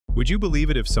Would you believe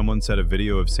it if someone said a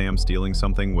video of Sam stealing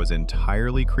something was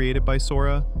entirely created by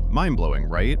Sora? Mind-blowing,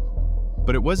 right?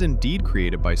 But it was indeed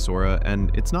created by Sora,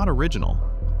 and it's not original.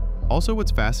 Also, what's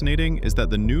fascinating is that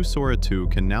the new Sora 2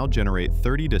 can now generate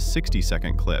 30 to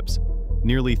 60-second clips,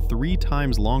 nearly 3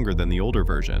 times longer than the older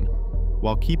version.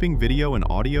 While keeping video and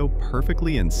audio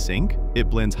perfectly in sync, it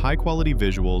blends high-quality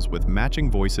visuals with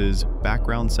matching voices,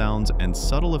 background sounds, and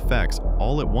subtle effects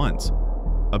all at once.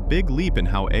 A big leap in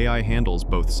how AI handles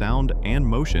both sound and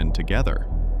motion together.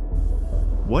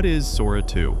 What is Sora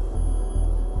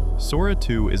 2? Sora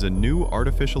 2 is a new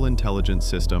artificial intelligence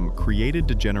system created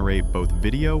to generate both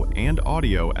video and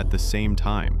audio at the same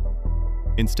time.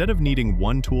 Instead of needing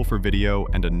one tool for video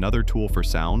and another tool for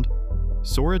sound,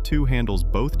 Sora 2 handles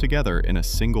both together in a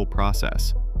single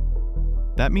process.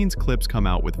 That means clips come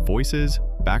out with voices,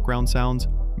 background sounds,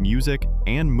 music,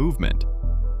 and movement,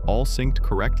 all synced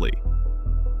correctly.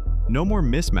 No more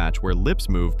mismatch where lips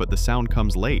move but the sound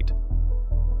comes late.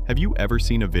 Have you ever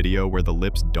seen a video where the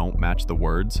lips don't match the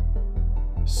words?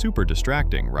 Super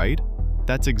distracting, right?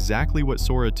 That's exactly what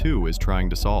Sora 2 is trying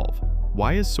to solve.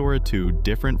 Why is Sora 2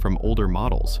 different from older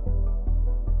models?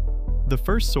 The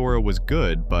first Sora was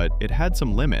good, but it had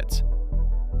some limits.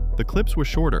 The clips were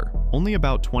shorter, only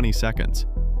about 20 seconds.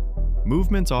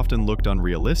 Movements often looked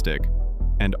unrealistic,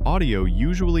 and audio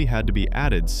usually had to be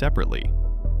added separately.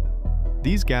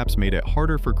 These gaps made it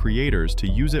harder for creators to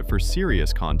use it for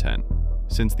serious content,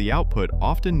 since the output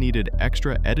often needed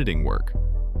extra editing work.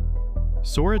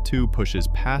 Sora 2 pushes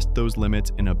past those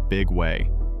limits in a big way.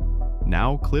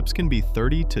 Now, clips can be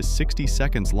 30 to 60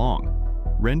 seconds long,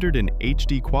 rendered in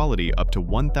HD quality up to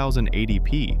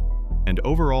 1080p, and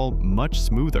overall much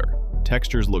smoother.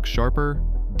 Textures look sharper,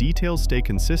 details stay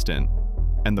consistent,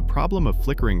 and the problem of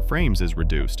flickering frames is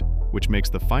reduced, which makes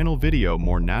the final video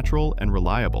more natural and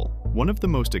reliable. One of the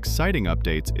most exciting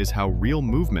updates is how real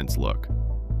movements look.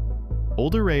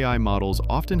 Older AI models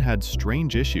often had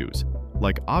strange issues,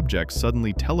 like objects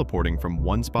suddenly teleporting from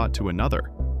one spot to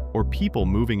another, or people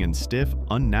moving in stiff,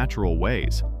 unnatural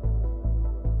ways.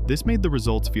 This made the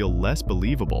results feel less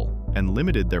believable and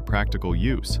limited their practical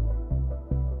use.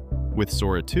 With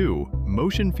Sora 2,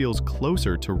 motion feels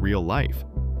closer to real life.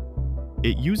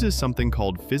 It uses something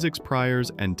called physics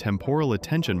priors and temporal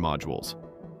attention modules,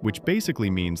 which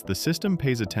basically means the system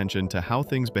pays attention to how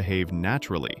things behave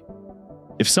naturally.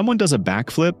 If someone does a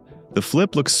backflip, the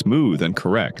flip looks smooth and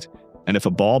correct, and if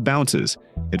a ball bounces,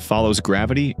 it follows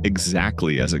gravity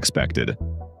exactly as expected.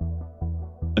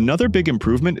 Another big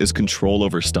improvement is control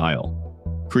over style.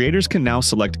 Creators can now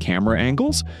select camera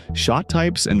angles, shot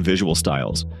types, and visual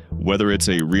styles, whether it's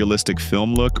a realistic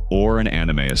film look or an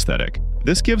anime aesthetic.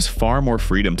 This gives far more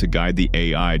freedom to guide the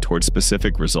AI towards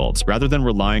specific results rather than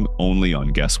relying only on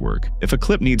guesswork. If a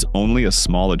clip needs only a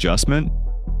small adjustment,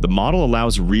 the model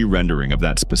allows re-rendering of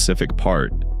that specific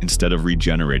part instead of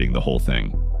regenerating the whole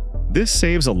thing. This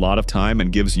saves a lot of time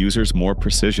and gives users more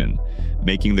precision,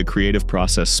 making the creative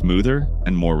process smoother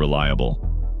and more reliable.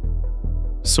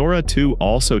 Sora 2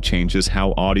 also changes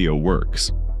how audio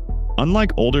works.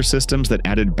 Unlike older systems that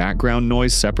added background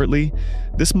noise separately,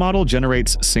 this model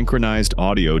generates synchronized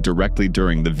audio directly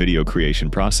during the video creation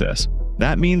process.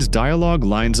 That means dialogue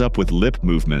lines up with lip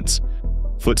movements,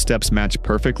 footsteps match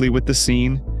perfectly with the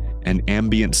scene, and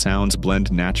ambient sounds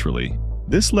blend naturally.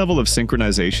 This level of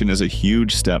synchronization is a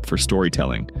huge step for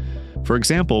storytelling. For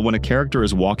example, when a character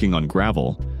is walking on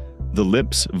gravel, the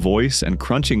lips, voice, and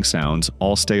crunching sounds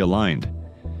all stay aligned.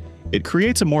 It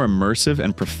creates a more immersive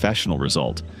and professional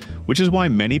result, which is why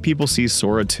many people see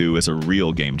Sora 2 as a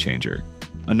real game changer.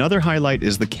 Another highlight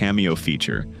is the Cameo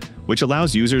feature, which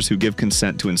allows users who give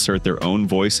consent to insert their own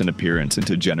voice and appearance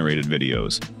into generated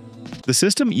videos. The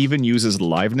system even uses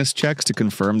liveness checks to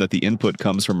confirm that the input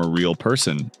comes from a real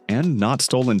person and not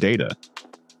stolen data.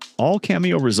 All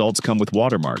Cameo results come with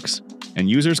watermarks, and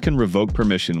users can revoke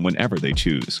permission whenever they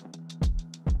choose.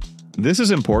 This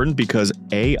is important because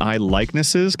AI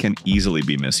likenesses can easily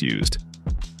be misused.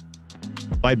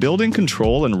 By building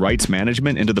control and rights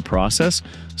management into the process,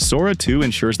 Sora 2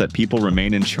 ensures that people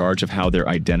remain in charge of how their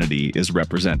identity is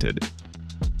represented.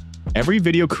 Every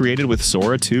video created with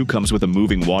Sora 2 comes with a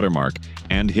moving watermark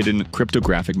and hidden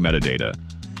cryptographic metadata.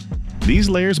 These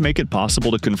layers make it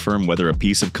possible to confirm whether a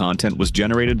piece of content was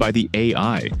generated by the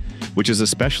AI, which is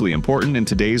especially important in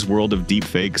today's world of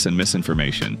deepfakes and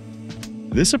misinformation.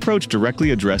 This approach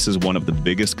directly addresses one of the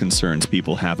biggest concerns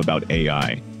people have about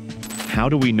AI. How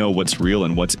do we know what's real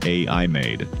and what's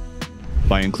AI-made?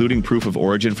 By including proof of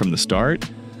origin from the start,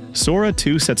 Sora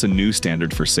 2 sets a new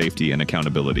standard for safety and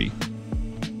accountability.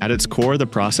 At its core, the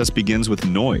process begins with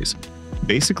noise,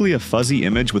 basically a fuzzy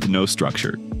image with no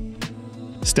structure.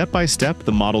 Step by step,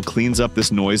 the model cleans up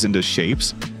this noise into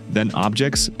shapes, then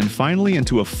objects, and finally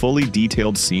into a fully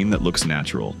detailed scene that looks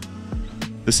natural.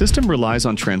 The system relies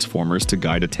on transformers to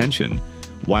guide attention,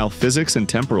 while physics and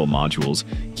temporal modules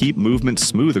keep movement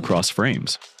smooth across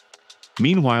frames.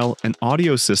 Meanwhile, an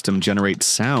audio system generates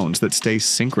sounds that stay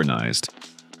synchronized.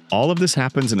 All of this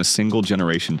happens in a single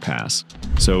generation pass,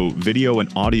 so video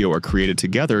and audio are created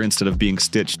together instead of being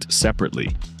stitched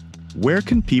separately. Where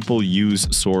can people use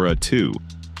Sora 2?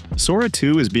 Sora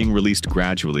 2 is being released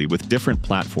gradually with different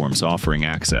platforms offering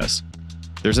access.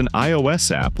 There's an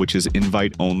iOS app which is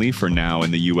invite-only for now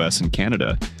in the US and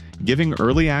Canada, giving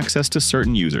early access to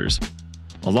certain users.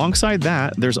 Alongside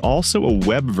that, there's also a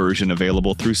web version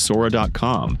available through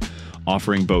Sora.com,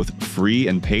 offering both free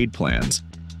and paid plans,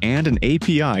 and an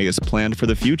API is planned for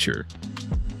the future.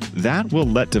 That will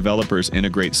let developers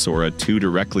integrate Sora 2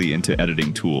 directly into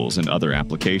editing tools and other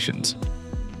applications.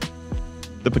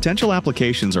 The potential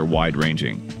applications are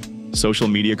wide-ranging. Social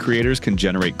media creators can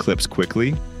generate clips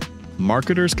quickly,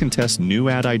 marketers can test new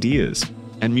ad ideas,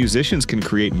 and musicians can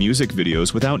create music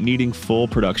videos without needing full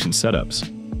production setups.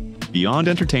 Beyond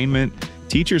entertainment,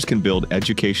 teachers can build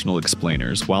educational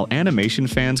explainers, while animation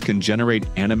fans can generate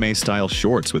anime-style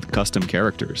shorts with custom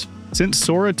characters. Since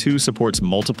Sora 2 supports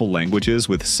multiple languages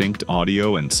with synced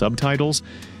audio and subtitles,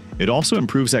 it also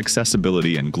improves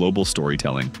accessibility and global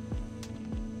storytelling.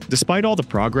 Despite all the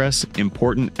progress,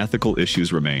 important ethical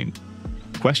issues remain.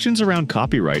 Questions around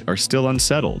copyright are still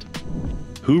unsettled.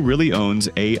 Who really owns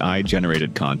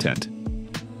AI-generated content?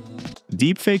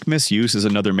 Deepfake misuse is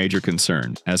another major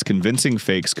concern, as convincing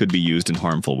fakes could be used in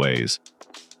harmful ways.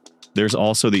 There's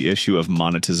also the issue of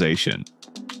monetization.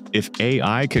 If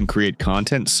AI can create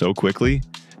content so quickly,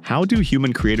 how do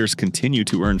human creators continue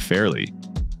to earn fairly?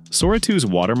 Sora 2's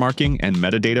watermarking and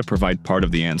metadata provide part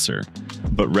of the answer,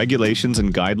 but regulations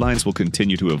and guidelines will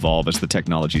continue to evolve as the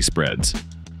technology spreads.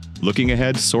 Looking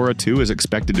ahead, Sora 2 is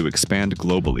expected to expand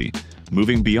globally,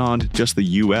 moving beyond just the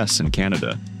US and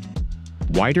Canada.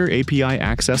 Wider API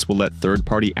access will let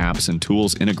third-party apps and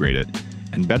tools integrate it,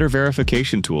 and better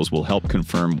verification tools will help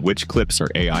confirm which clips are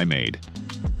AI-made.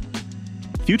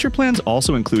 Future plans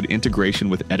also include integration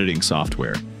with editing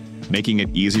software, making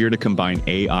it easier to combine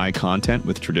AI content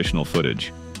with traditional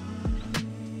footage.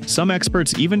 Some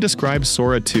experts even describe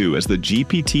Sora 2 as the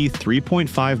GPT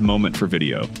 3.5 moment for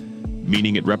video,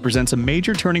 meaning it represents a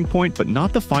major turning point but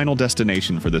not the final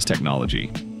destination for this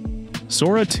technology.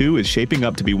 Sora 2 is shaping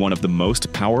up to be one of the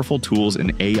most powerful tools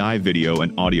in AI video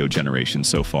and audio generation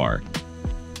so far.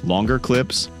 Longer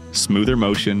clips, smoother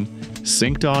motion,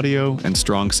 synced audio, and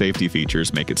strong safety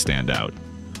features make it stand out.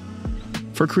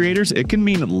 For creators, it can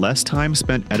mean less time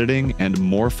spent editing and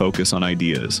more focus on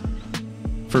ideas.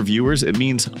 For viewers, it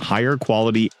means higher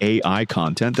quality AI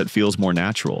content that feels more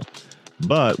natural.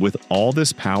 But with all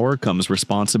this power comes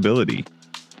responsibility.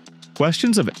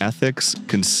 Questions of ethics,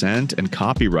 consent, and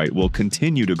copyright will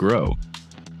continue to grow.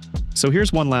 So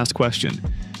here's one last question.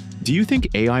 Do you think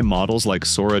AI models like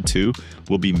Sora 2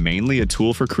 will be mainly a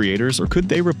tool for creators, or could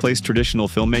they replace traditional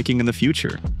filmmaking in the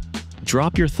future?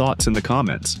 Drop your thoughts in the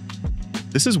comments.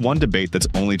 This is one debate that's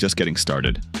only just getting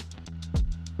started.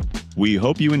 We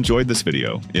hope you enjoyed this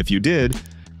video. If you did,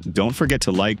 don't forget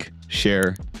to like,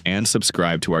 share, and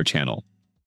subscribe to our channel.